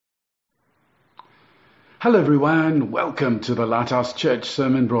Hello everyone, welcome to the Lighthouse Church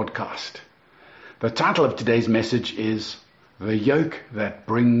Sermon Broadcast. The title of today's message is The Yoke That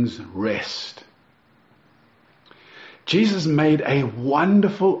Brings Rest. Jesus made a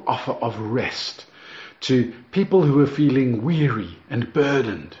wonderful offer of rest to people who were feeling weary and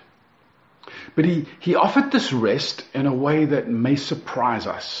burdened. But he offered this rest in a way that may surprise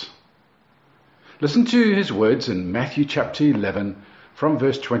us. Listen to his words in Matthew chapter 11 from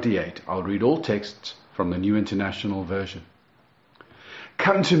verse 28. I'll read all texts from the New International Version.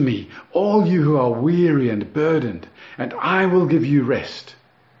 Come to me, all you who are weary and burdened, and I will give you rest.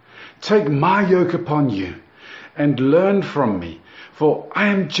 Take my yoke upon you and learn from me, for I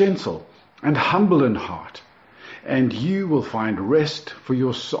am gentle and humble in heart, and you will find rest for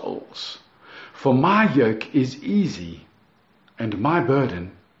your souls. For my yoke is easy and my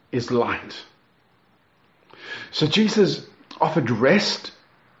burden is light. So Jesus offered rest,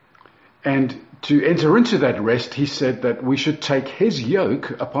 and to enter into that rest, he said that we should take his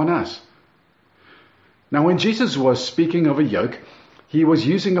yoke upon us. Now, when Jesus was speaking of a yoke, he was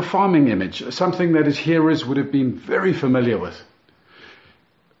using a farming image, something that his hearers would have been very familiar with.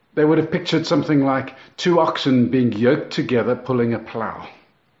 They would have pictured something like two oxen being yoked together pulling a plow.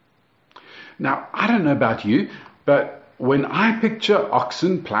 Now, I don't know about you, but when I picture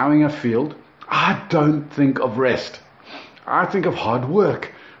oxen plowing a field, I don't think of rest. I think of hard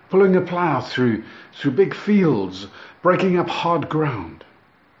work, pulling a plow through big fields, breaking up hard ground.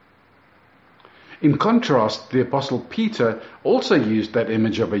 In contrast, the Apostle Peter also used that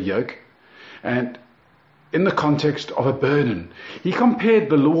image of a yoke, and in the context of a burden. He compared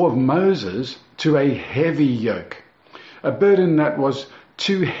the law of Moses to a heavy yoke, a burden that was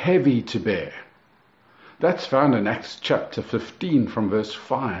too heavy to bear. That's found in Acts chapter 15 from verse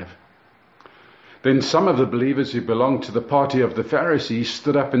 5. Then some of the believers who belonged to the party of the Pharisees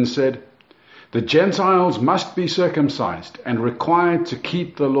stood up and said, "The Gentiles must be circumcised and required to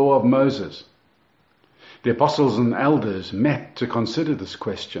keep the law of Moses." The apostles and elders met to consider this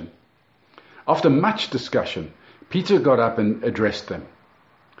question. After much discussion, Peter got up and addressed them.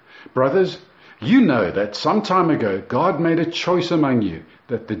 "Brothers, you know that some time ago God made a choice among you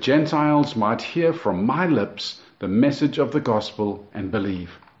that the Gentiles might hear from my lips the message of the gospel and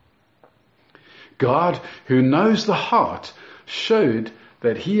believe. God, who knows the heart, showed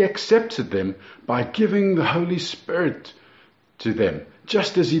that he accepted them by giving the Holy Spirit to them,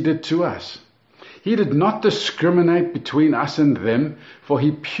 just as he did to us. He did not discriminate between us and them, for he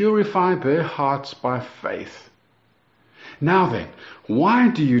purified their hearts by faith. Now then, why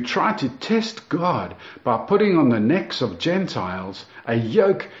do you try to test God by putting on the necks of Gentiles a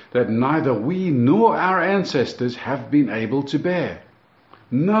yoke that neither we nor our ancestors have been able to bear?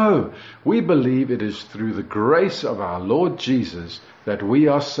 No, we believe it is through the grace of our Lord Jesus that we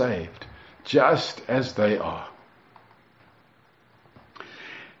are saved, just as they are."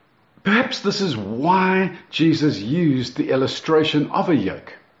 Perhaps this is why Jesus used the illustration of a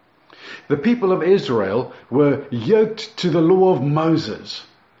yoke. The people of Israel were yoked to the law of Moses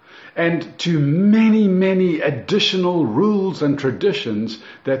and to many, many additional rules and traditions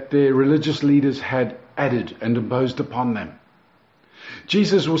that their religious leaders had added and imposed upon them.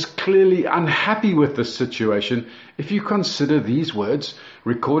 Jesus was clearly unhappy with this situation if you consider these words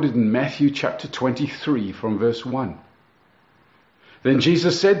recorded in Matthew chapter 23 from verse 1. Then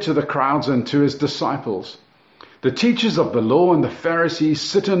Jesus said to the crowds and to his disciples, "The teachers of the law and the Pharisees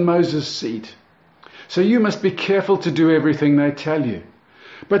sit in Moses' seat. So you must be careful to do everything they tell you.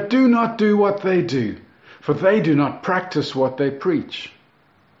 But do not do what they do, for they do not practice what they preach."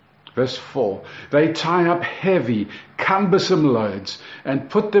 Verse 4, "They tie up heavy, cumbersome loads and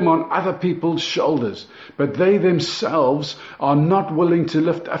put them on other people's shoulders, but they themselves are not willing to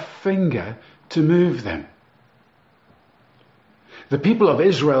lift a finger to move them." The people of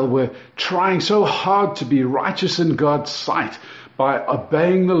Israel were trying so hard to be righteous in God's sight by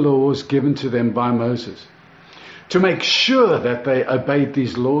obeying the laws given to them by Moses. To make sure that they obeyed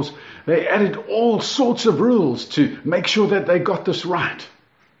these laws, they added all sorts of rules to make sure that they got this right.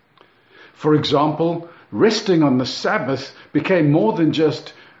 For example, resting on the Sabbath became more than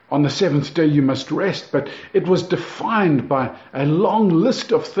just on the seventh day you must rest, but it was defined by a long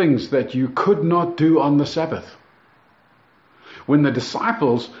list of things that you could not do on the Sabbath. When the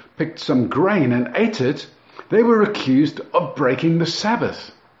disciples picked some grain and ate it, they were accused of breaking the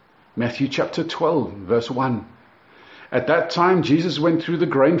Sabbath. Matthew chapter 12, verse 1. At that time, Jesus went through the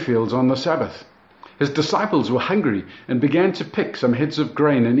grain fields on the Sabbath. His disciples were hungry and began to pick some heads of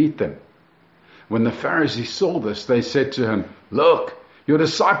grain and eat them. When the Pharisees saw this, they said to him, "Look, your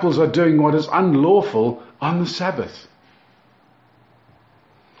disciples are doing what is unlawful on the Sabbath."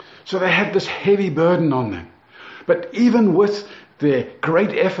 So they had this heavy burden on them. But even with their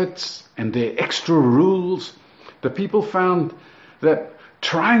great efforts and their extra rules, the people found that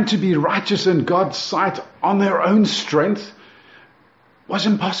trying to be righteous in God's sight on their own strength was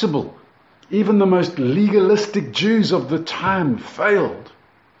impossible. Even the most legalistic Jews of the time failed.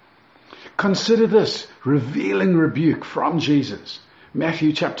 Consider this revealing rebuke from Jesus.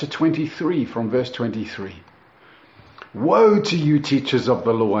 Matthew chapter 23 from verse 23. Woe to you, teachers of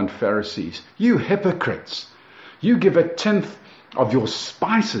the law and Pharisees, you hypocrites! You give a tenth of your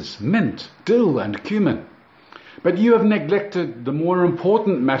spices, mint, dill, and cumin. But you have neglected the more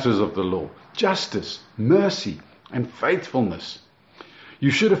important matters of the law, justice, mercy, and faithfulness.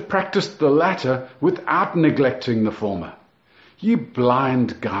 You should have practiced the latter without neglecting the former. You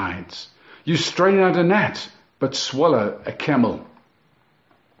blind guides! You strain out a gnat, but swallow a camel.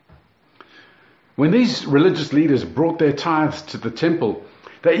 When these religious leaders brought their tithes to the temple,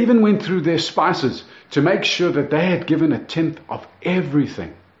 they even went through their spices to make sure that they had given a tenth of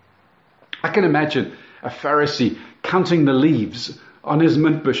everything. I can imagine a Pharisee counting the leaves on his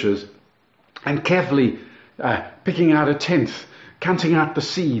mint bushes and carefully picking out a tenth, counting out the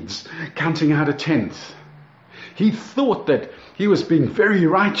seeds, counting out a tenth. He thought that he was being very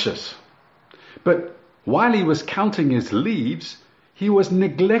righteous. But while he was counting his leaves, he was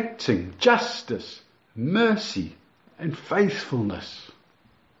neglecting justice, mercy, and faithfulness.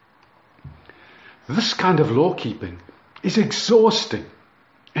 This kind of law keeping is exhausting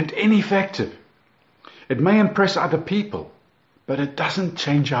and ineffective. It may impress other people, but it doesn't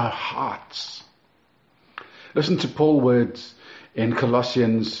change our hearts. Listen to Paul's words in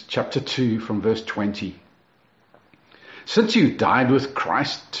Colossians chapter 2 from verse 20. Since you died with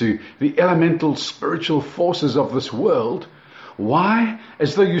Christ to the elemental spiritual forces of this world, why,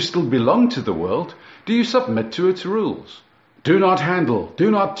 as though you still belong to the world, do you submit to its rules? Do not handle,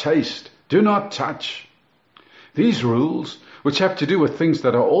 do not taste, do not touch. These rules, which have to do with things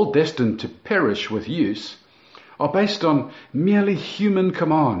that are all destined to perish with use, are based on merely human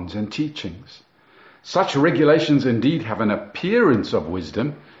commands and teachings. Such regulations indeed have an appearance of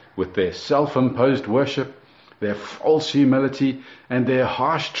wisdom, with their self-imposed worship, their false humility, and their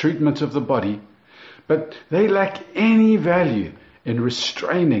harsh treatment of the body, but they lack any value in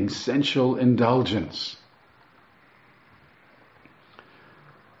restraining sensual indulgence.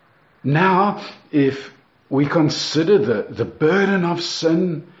 Now, if we consider the burden of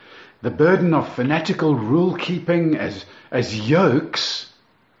sin, the burden of fanatical rule keeping as yokes,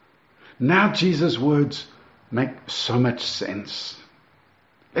 now Jesus' words make so much sense.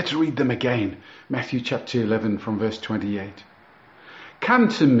 Let's read them again. Matthew chapter 11 from verse 28. Come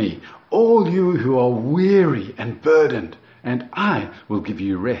to me, all you who are weary and burdened, and I will give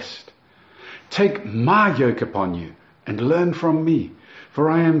you rest. Take my yoke upon you and learn from me, for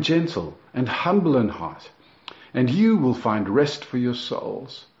I am gentle and humble in heart, and you will find rest for your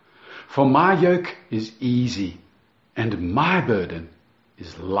souls. For my yoke is easy and my burden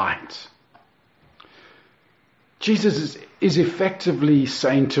is light. Jesus is effectively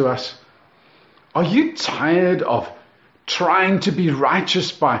saying to us, are you tired of trying to be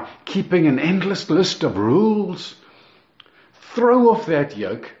righteous by keeping an endless list of rules? Throw off that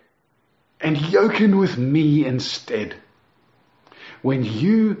yoke and yoke in with me instead. When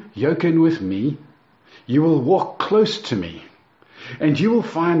you yoke in with me, you will walk close to me, and you will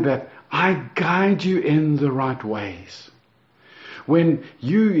find that I guide you in the right ways. When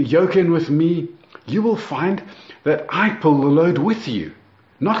you yoke in with me, you will find that I pull the load with you,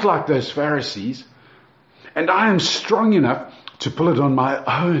 not like those Pharisees, and I am strong enough to pull it on my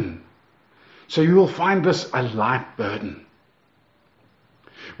own. So you will find this a light burden.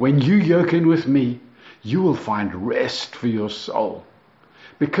 When you yoke in with me, you will find rest for your soul,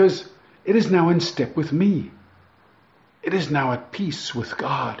 because it is now in step with me. It is now at peace with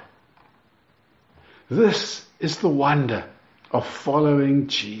God. This is the wonder of following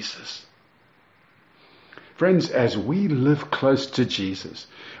Jesus. Friends, as we live close to Jesus,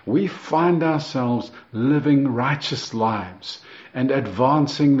 we find ourselves living righteous lives and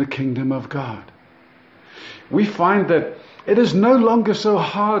advancing the kingdom of God. We find that it is no longer so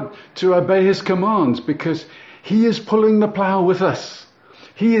hard to obey His commands because He is pulling the plow with us.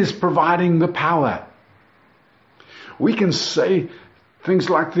 He is providing the power. We can say things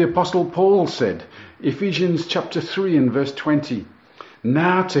like the Apostle Paul said, Ephesians chapter 3 and verse 20.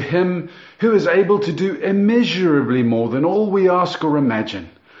 Now to Him who is able to do immeasurably more than all we ask or imagine,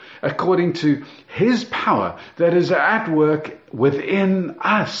 according to His power that is at work within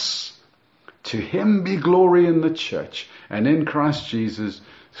us. To Him be glory in the church and in Christ Jesus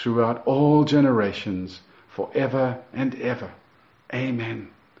throughout all generations, forever and ever. Amen.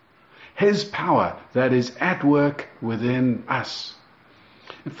 His power that is at work within us.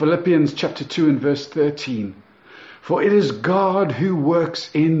 In Philippians chapter 2 and verse 13, for it is God who works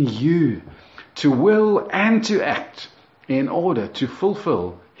in you to will and to act in order to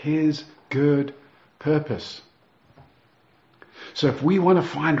fulfill His good purpose. So if we want to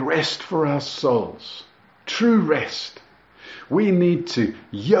find rest for our souls, true rest, we need to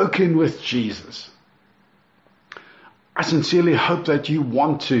yoke in with Jesus. I sincerely hope that you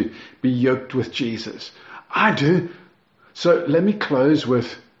want to be yoked with Jesus. I do. So let me close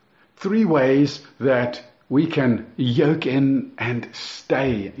with 3 ways that we can yoke in and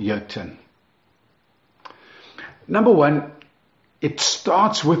stay yoked in. Number 1, it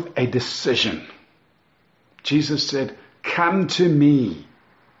starts with a decision. Jesus said, "Come to me."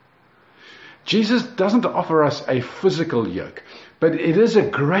 Jesus doesn't offer us a physical yoke, but it is a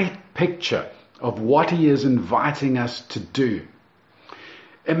great picture of what He is inviting us to do.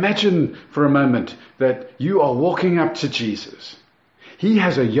 Imagine for a moment that you are walking up to Jesus. He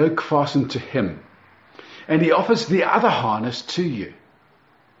has a yoke fastened to Him, and He offers the other harness to you.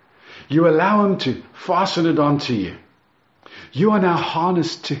 You allow Him to fasten it onto you. You are now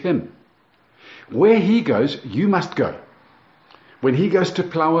harnessed to Him. Where He goes, you must go. When He goes to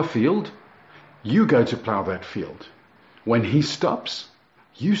plow a field, you go to plow that field. When He stops,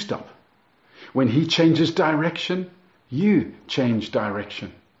 you stop. When He changes direction, you change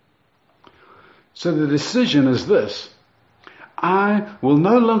direction. So the decision is this: I will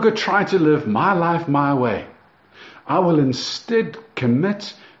no longer try to live my life my way. I will instead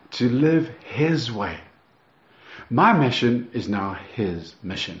commit to live His way. My mission is now His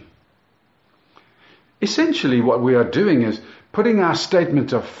mission. Essentially what we are doing is putting our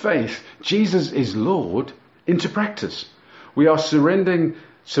statement of faith, Jesus is Lord, into practice. We are surrendering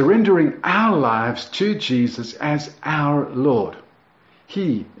our lives to Jesus as our Lord.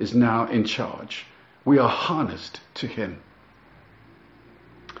 He is now in charge. We are harnessed to Him.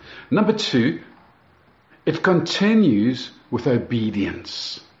 Number 2, it continues with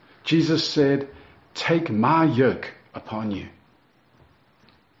obedience. Jesus said, "Take my yoke upon you."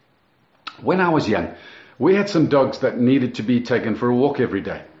 When I was young, we had some dogs that needed to be taken for a walk every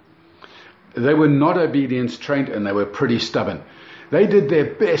day. They were not obedience trained and they were pretty stubborn. They did their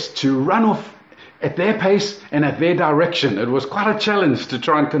best to run off at their pace and at their direction. It was quite a challenge to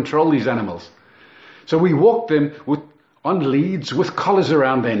try and control these animals. So we walked them on leads with collars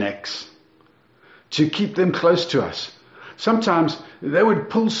around their necks to keep them close to us. Sometimes they would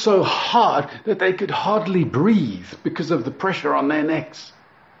pull so hard that they could hardly breathe because of the pressure on their necks.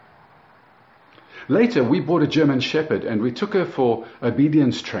 Later, we bought a German Shepherd and we took her for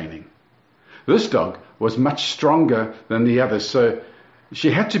obedience training. This dog was much stronger than the others, so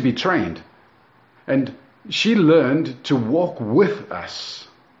she had to be trained. And she learned to walk with us.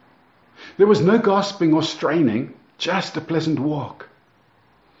 There was no gasping or straining, just a pleasant walk.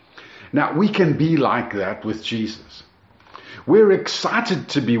 Now, we can be like that with Jesus. We're excited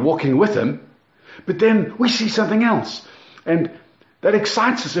to be walking with Him, but then we see something else, and that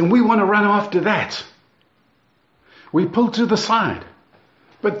excites us, and we want to run after that. We pull to the side,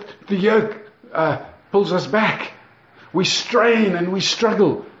 but the yoke pulls us back. We strain and we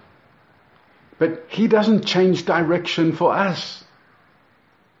struggle, but He doesn't change direction for us.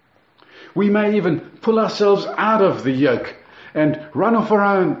 We may even pull ourselves out of the yoke and run off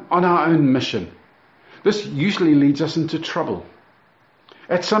on our own mission. This usually leads us into trouble.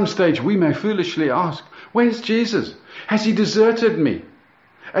 At some stage we may foolishly ask, "Where's Jesus? Has He deserted me?"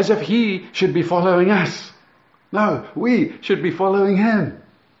 As if He should be following us. No, we should be following Him.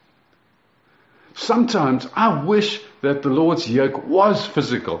 Sometimes I wish that the Lord's yoke was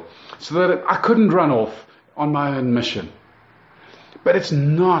physical, so that I couldn't run off on my own mission. But it's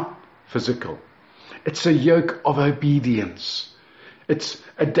not physical. It's a yoke of obedience. It's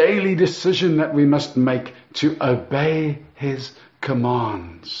a daily decision that we must make to obey His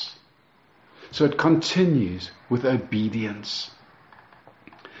commands. So it continues with obedience.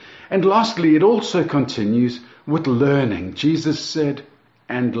 And lastly, it also continues with learning. Jesus said,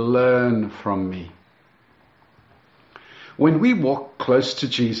 "And learn from me." When we walk close to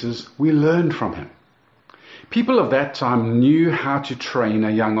Jesus, we learn from Him. People of that time knew how to train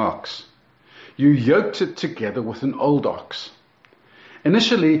a young ox. You yoked it together with an old ox.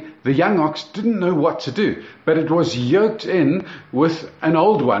 Initially, the young ox didn't know what to do, but it was yoked in with an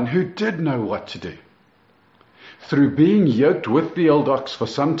old one who did know what to do. Through being yoked with the old ox for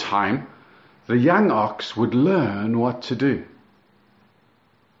some time, the young ox would learn what to do.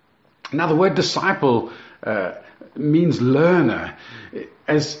 Now, the word disciple means learner.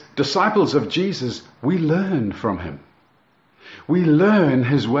 As disciples of Jesus, we learn from Him. We learn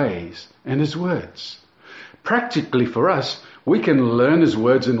his ways and his words. Practically for us, we can learn his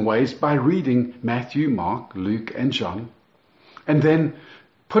words and ways by reading Matthew, Mark, Luke, and John, and then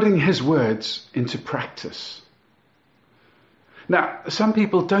putting his words into practice. Now, some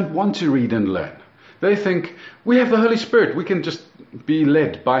people don't want to read and learn. They think, we have the Holy Spirit, we can just be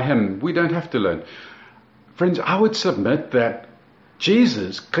led by him, we don't have to learn. Friends, I would submit that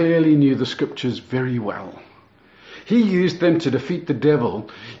Jesus clearly knew the scriptures very well. He used them to defeat the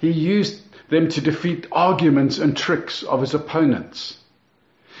devil. He used them to defeat arguments and tricks of his opponents.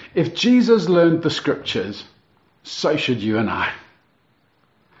 If Jesus learned the scriptures, so should you and I.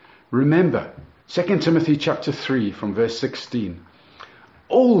 Remember, 2 Timothy chapter 3 from verse 16.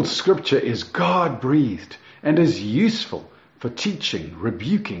 All scripture is God-breathed and is useful for teaching,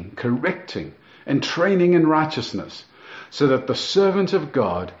 rebuking, correcting, and training in righteousness, so that the servant of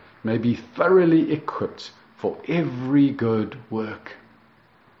God may be thoroughly equipped for every good work.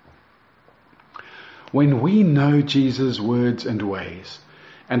 When we know Jesus' words and ways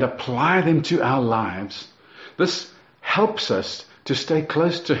and apply them to our lives, this helps us to stay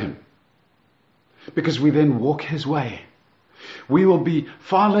close to him, because we then walk his way. We will be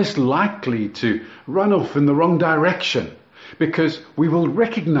far less likely to run off in the wrong direction, because we will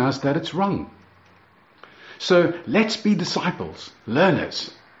recognize that it's wrong. So let's be disciples,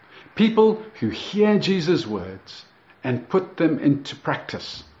 learners, people who hear Jesus' words and put them into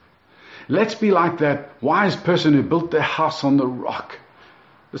practice. Let's be like that wise person who built their house on the rock.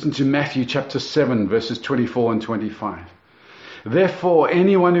 Listen to Matthew chapter 7, verses 24 and 25. Therefore,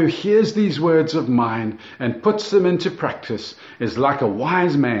 anyone who hears these words of mine and puts them into practice is like a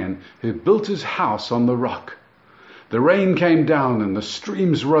wise man who built his house on the rock. The rain came down and the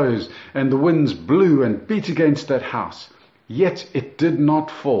streams rose and the winds blew and beat against that house. Yet it did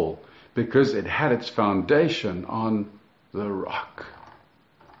not fall, because it had its foundation on the rock.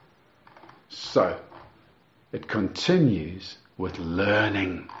 So, it continues with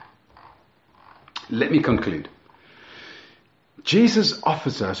learning. Let me conclude. Jesus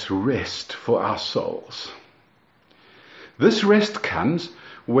offers us rest for our souls. This rest comes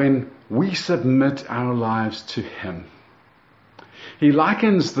when we submit our lives to him. He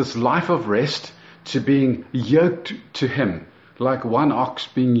likens this life of rest to being yoked to him, like one ox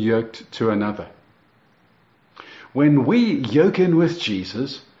being yoked to another. When we yoke in with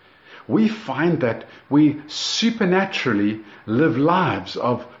Jesus, we find that we supernaturally live lives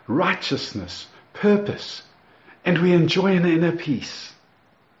of righteousness, purpose, and we enjoy an inner peace.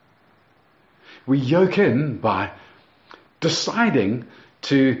 We yoke in by deciding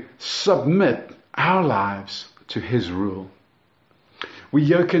to submit our lives to his rule. We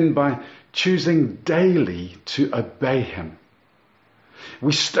yoke in by choosing daily to obey him.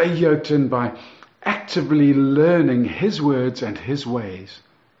 We stay yoked in by actively learning his words and his ways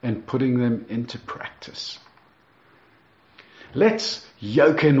and putting them into practice. Let's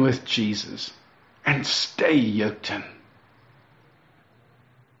yoke in with Jesus and stay yoked in.